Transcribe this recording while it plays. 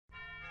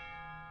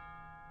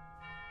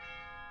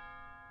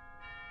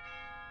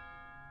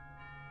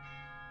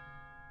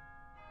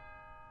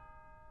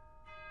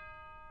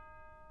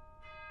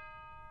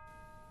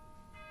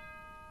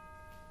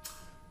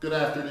Good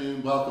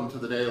afternoon, welcome to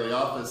the Daily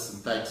Office,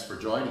 and thanks for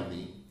joining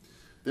me.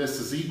 This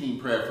is evening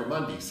prayer for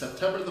Monday,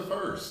 September the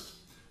 1st.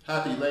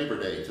 Happy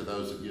Labor Day to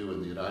those of you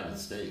in the United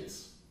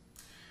States.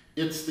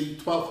 It's the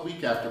 12th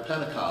week after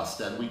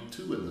Pentecost and week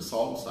 2 in the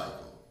Psalm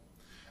cycle.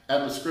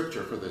 And the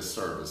scripture for this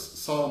service,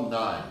 Psalm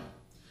 9,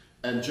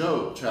 and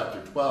Job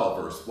chapter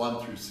 12, verse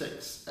 1 through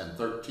 6 and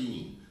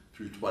 13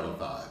 through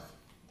 25.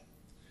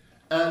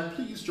 And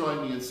please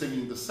join me in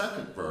singing the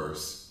second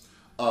verse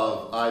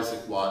of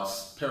Isaac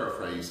Watts'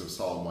 paraphrase of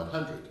Psalm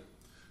 100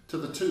 to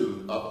the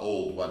tune of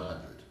Old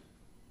 100.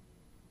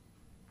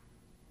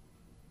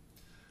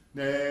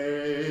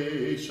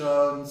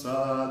 Nations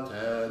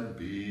attend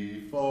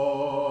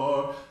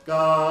before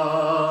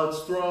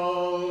God's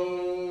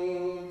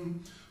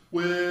throne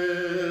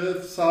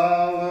with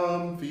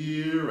solemn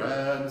fear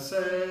and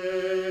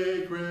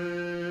sacred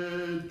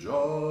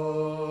joy.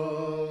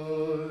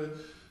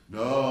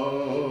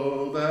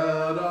 Know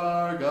that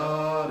our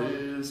God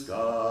is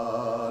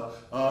God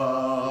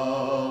alone,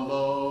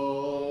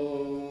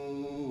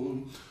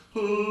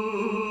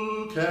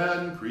 who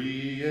can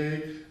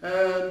create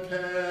and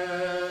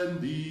can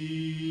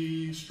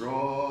destroy.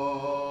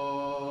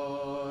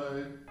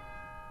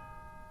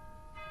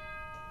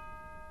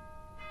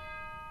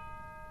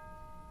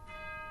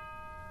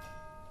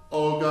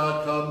 O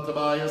God, come to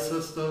my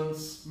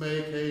assistance,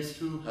 make haste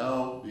to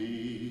help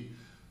me.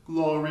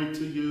 Glory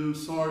to you,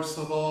 source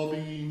of all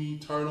being,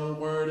 eternal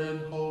Word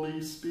and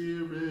Holy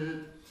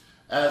Spirit,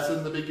 as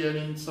in the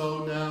beginning,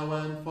 so now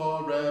and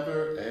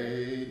forever.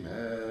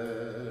 Amen.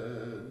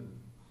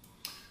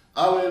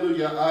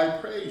 Alleluia, I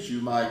praise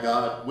you, my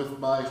God, with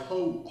my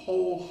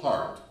whole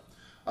heart.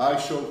 I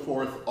show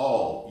forth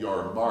all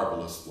your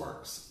marvelous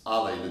works.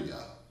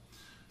 Alleluia.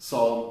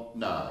 Psalm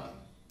 9.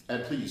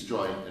 And please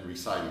join in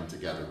reciting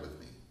together with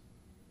me.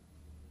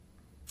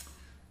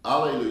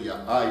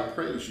 Alleluia, I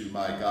praise you,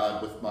 my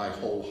God, with my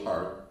whole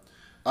heart.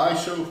 I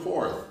show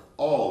forth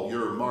all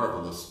your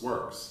marvelous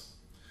works.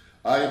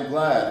 I am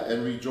glad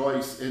and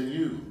rejoice in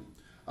you.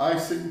 I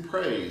sing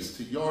praise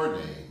to your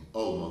name,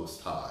 O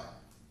Most High.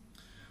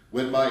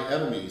 When my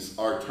enemies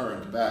are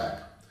turned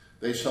back,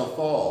 they shall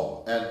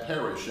fall and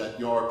perish at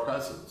your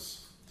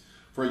presence.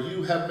 For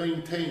you have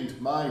maintained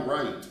my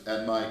right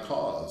and my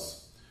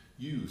cause.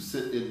 You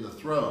sit in the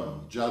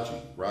throne,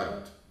 judging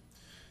right.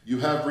 You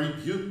have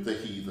rebuked the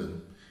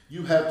heathen.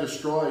 You have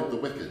destroyed the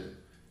wicked.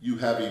 You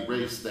have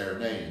erased their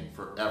name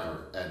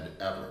forever and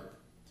ever.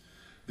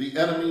 The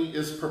enemy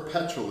is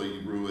perpetually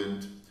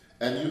ruined,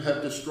 and you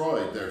have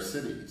destroyed their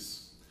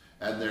cities,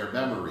 and their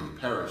memory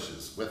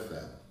perishes with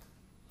them.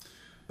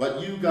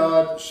 But you,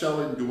 God, shall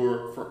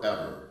endure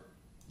forever.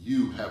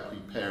 You have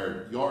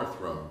prepared your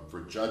throne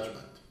for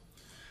judgment,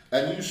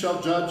 and you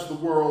shall judge the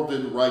world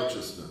in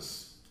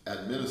righteousness,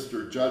 and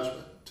minister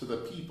judgment to the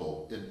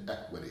people in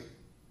equity.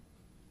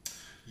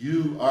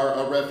 You are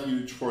a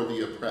refuge for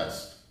the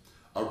oppressed,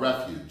 a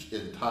refuge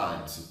in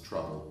times of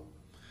trouble.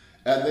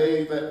 And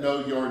they that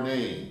know your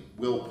name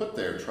will put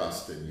their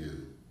trust in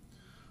you.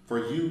 For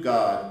you,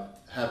 God,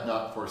 have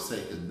not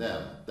forsaken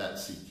them that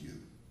seek you.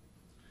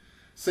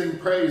 Sing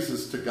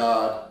praises to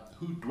God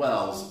who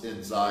dwells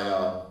in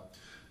Zion.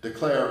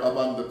 Declare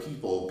among the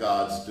people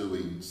God's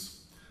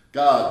doings.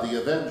 God, the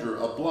avenger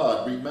of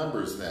blood,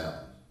 remembers them.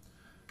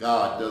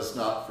 God does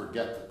not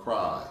forget the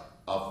cry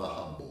of the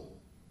humble.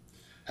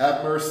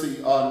 Have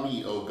mercy on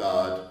me, O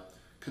God.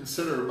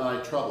 Consider my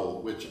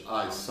trouble which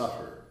I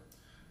suffer,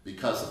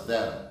 because of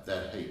them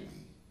that hate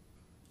me.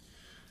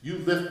 You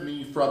lift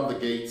me from the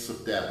gates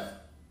of death,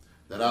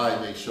 that I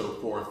may show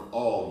forth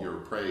all your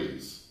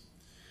praise.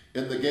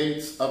 In the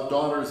gates of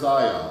daughter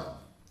Zion,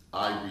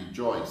 I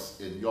rejoice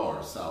in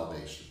your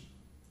salvation.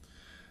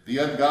 The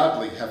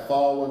ungodly have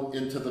fallen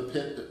into the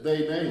pit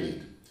they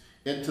made,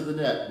 into the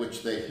net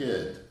which they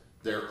hid.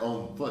 Their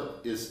own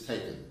foot is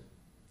taken.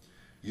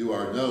 You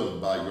are known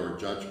by your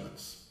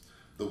judgments.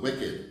 The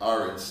wicked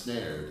are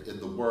ensnared in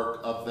the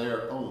work of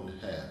their own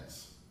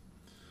hands.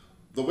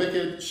 The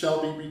wicked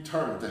shall be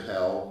returned to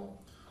hell,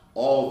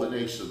 all the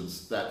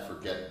nations that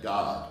forget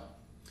God.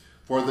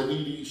 For the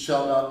needy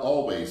shall not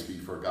always be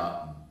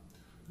forgotten,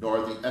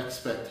 nor the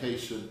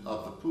expectation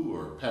of the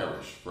poor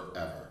perish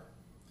forever.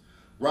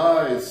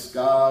 Rise,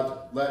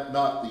 God, let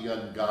not the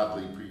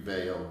ungodly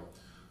prevail.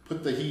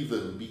 Put the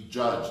heathen be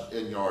judged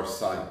in your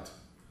sight.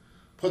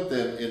 Put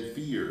them in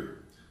fear,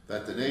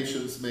 that the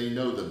nations may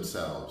know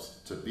themselves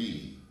to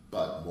be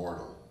but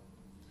mortal.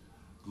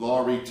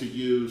 Glory to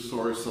you,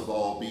 source of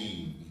all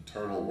being,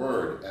 eternal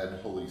Word and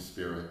Holy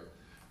Spirit,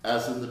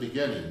 as in the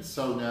beginning,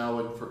 so now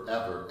and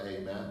forever.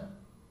 Amen.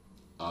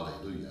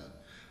 Alleluia.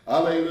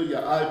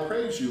 Alleluia. I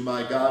praise you,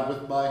 my God,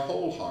 with my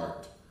whole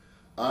heart.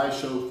 I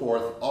show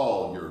forth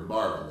all your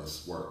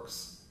marvelous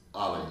works.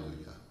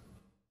 Alleluia.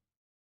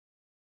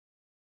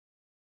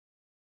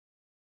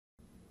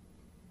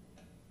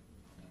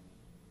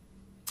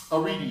 A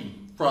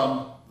reading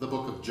from the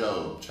book of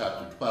Job,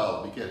 chapter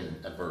 12, beginning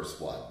at verse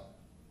 1.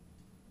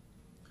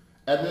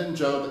 And then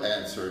Job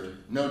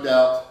answered, "No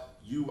doubt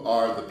you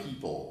are the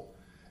people,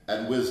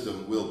 and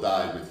wisdom will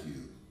die with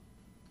you.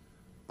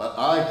 But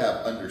I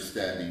have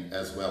understanding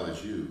as well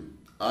as you.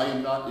 I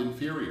am not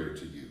inferior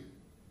to you.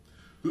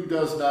 Who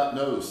does not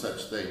know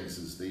such things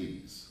as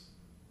these?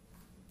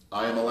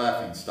 I am a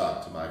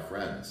laughingstock to my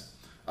friends.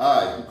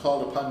 I, who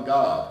called upon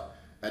God,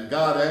 and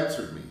God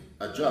answered me,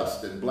 a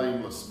just and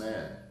blameless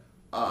man.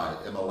 I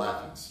am a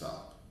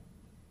laughingstock.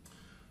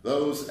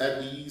 Those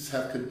at ease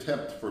have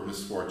contempt for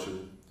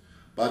misfortune,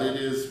 but it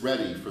is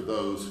ready for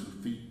those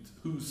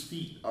whose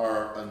feet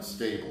are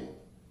unstable.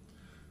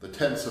 The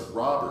tents of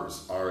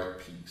robbers are at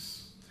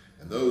peace,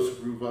 and those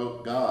who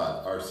provoke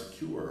God are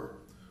secure,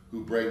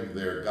 who bring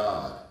their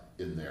God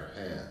in their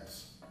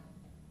hands.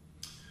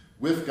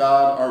 With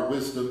God are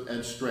wisdom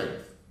and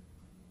strength.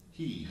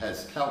 He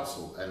has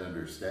counsel and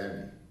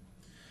understanding.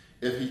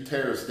 If he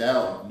tears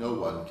down, no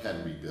one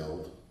can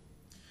rebuild.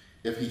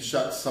 If he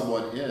shuts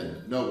someone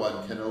in, no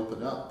one can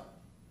open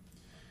up.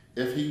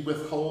 If he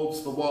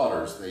withholds the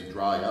waters, they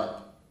dry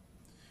up.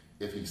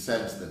 If he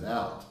sends them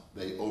out,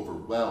 they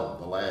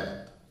overwhelm the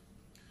land.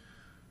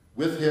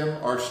 With him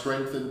are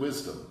strength and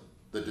wisdom.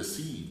 The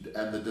deceived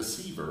and the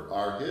deceiver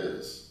are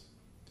his.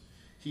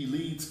 He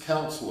leads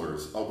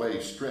counselors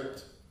away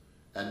stripped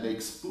and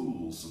makes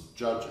fools of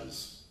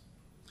judges.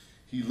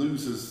 He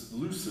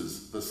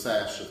looses the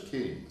sash of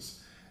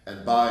kings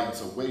and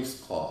binds a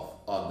waistcloth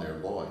on their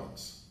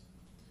loins.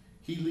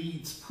 He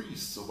leads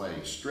priests away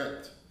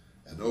stripped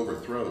and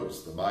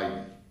overthrows the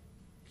mighty.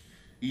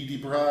 He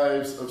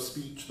deprives of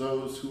speech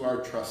those who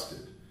are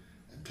trusted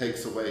and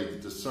takes away the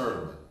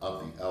discernment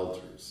of the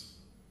elders.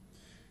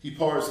 He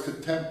pours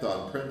contempt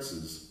on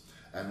princes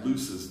and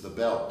looses the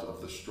belt of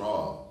the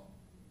strong.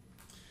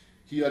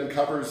 He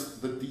uncovers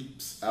the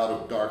deeps out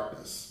of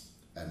darkness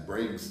and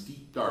brings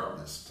deep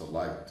darkness to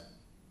light.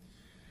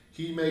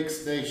 He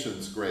makes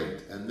nations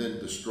great and then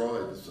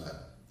destroys them.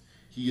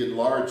 He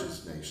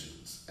enlarges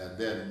nations and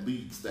then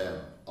leads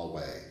them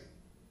away.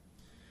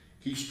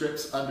 He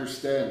strips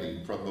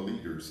understanding from the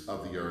leaders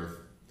of the earth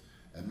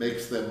and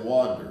makes them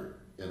wander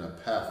in a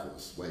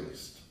pathless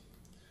waste.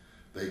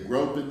 They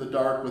grope in the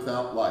dark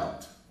without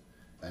light,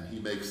 and he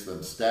makes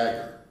them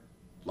stagger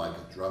like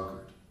a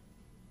drunkard.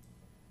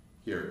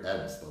 Here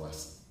ends the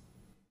lesson.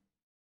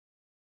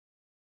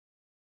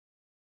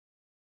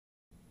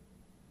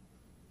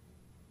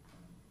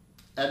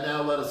 And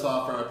now let us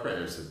offer our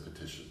prayers and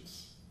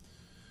petitions.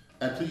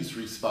 And please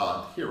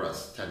respond, "Hear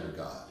us, tender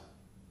God."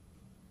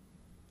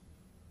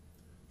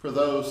 For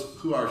those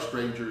who are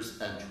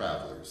strangers and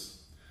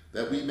travelers,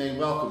 that we may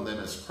welcome them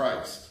as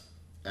Christ,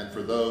 and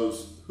for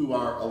those who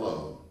are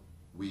alone,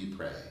 we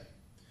pray.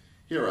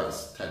 Hear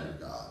us, tender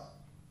God.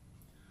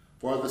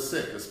 For the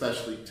sick,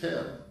 especially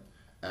Tim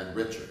and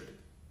Richard,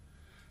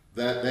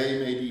 that they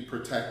may be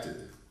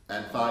protected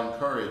and find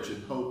courage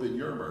and hope in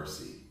your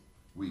mercy,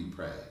 we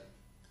pray.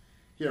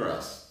 Hear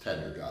us,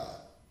 tender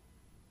God.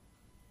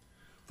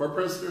 For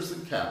prisoners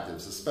and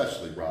captives,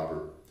 especially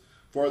Robert,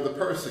 for the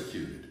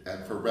persecuted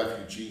and for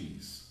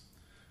refugees,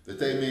 that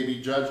they may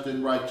be judged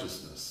in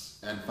righteousness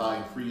and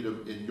find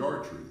freedom in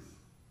your truth,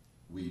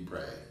 we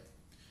pray.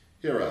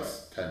 Hear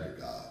us, tender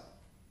God.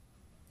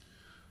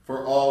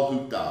 For all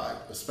who died,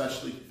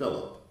 especially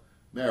Philip,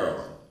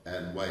 Marilyn,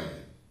 and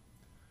Wayne,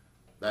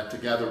 that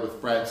together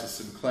with Francis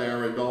and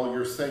Claire and all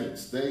your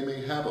saints, they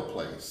may have a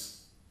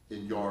place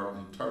in your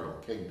eternal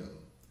kingdom,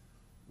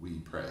 we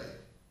pray.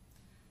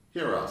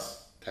 Hear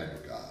us,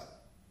 tender God.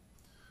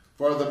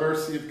 For the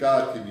Mercy of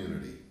God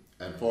community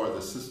and for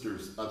the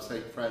Sisters of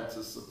St.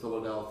 Francis of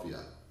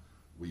Philadelphia,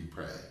 we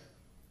pray.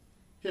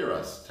 Hear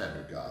us,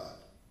 tender God.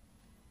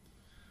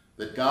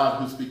 That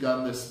God who's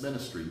begun this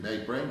ministry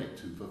may bring it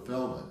to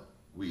fulfillment,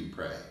 we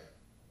pray.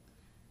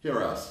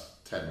 Hear us,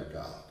 tender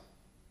God.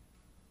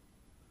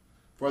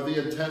 For the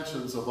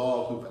intentions of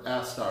all who've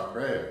asked our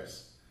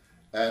prayers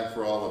and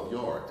for all of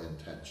your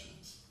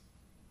intentions,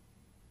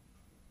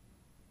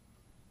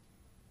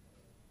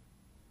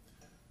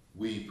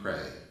 we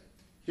pray.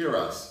 Hear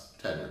us,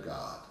 tender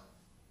God.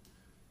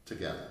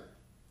 Together.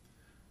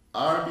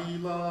 Our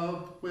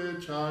beloved,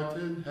 which art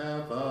in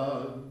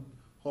heaven,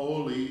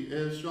 holy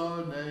is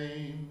your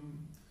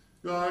name.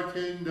 Your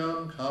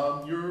kingdom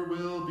come, your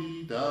will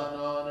be done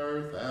on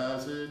earth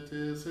as it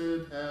is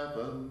in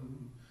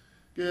heaven.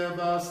 Give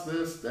us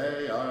this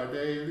day our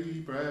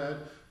daily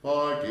bread.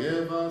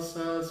 Forgive us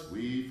as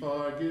we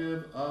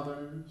forgive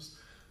others.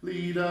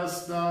 Lead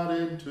us not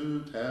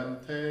into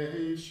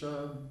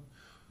temptation,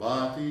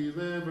 but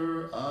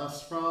deliver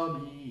us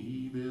from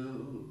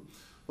evil.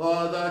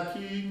 For the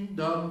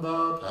kingdom,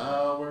 the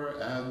power,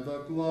 and the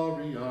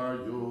glory are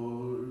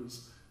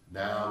yours,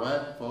 now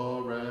and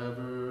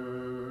forever.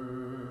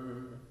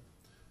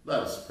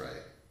 Let us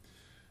pray.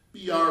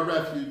 Be our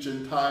refuge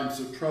in times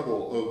of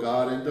trouble, O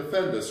God, and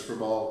defend us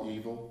from all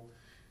evil.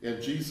 In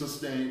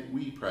Jesus' name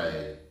we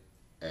pray.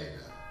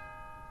 Amen.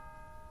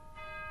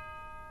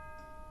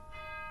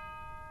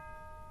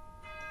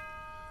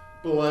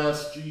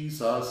 Bless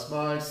Jesus,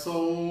 my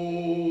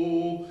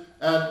soul,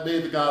 and may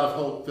the God of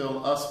hope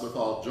fill us with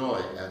all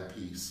joy and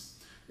peace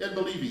in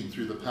believing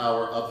through the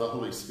power of the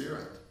Holy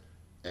Spirit.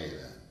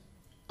 Amen.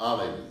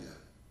 Alleluia.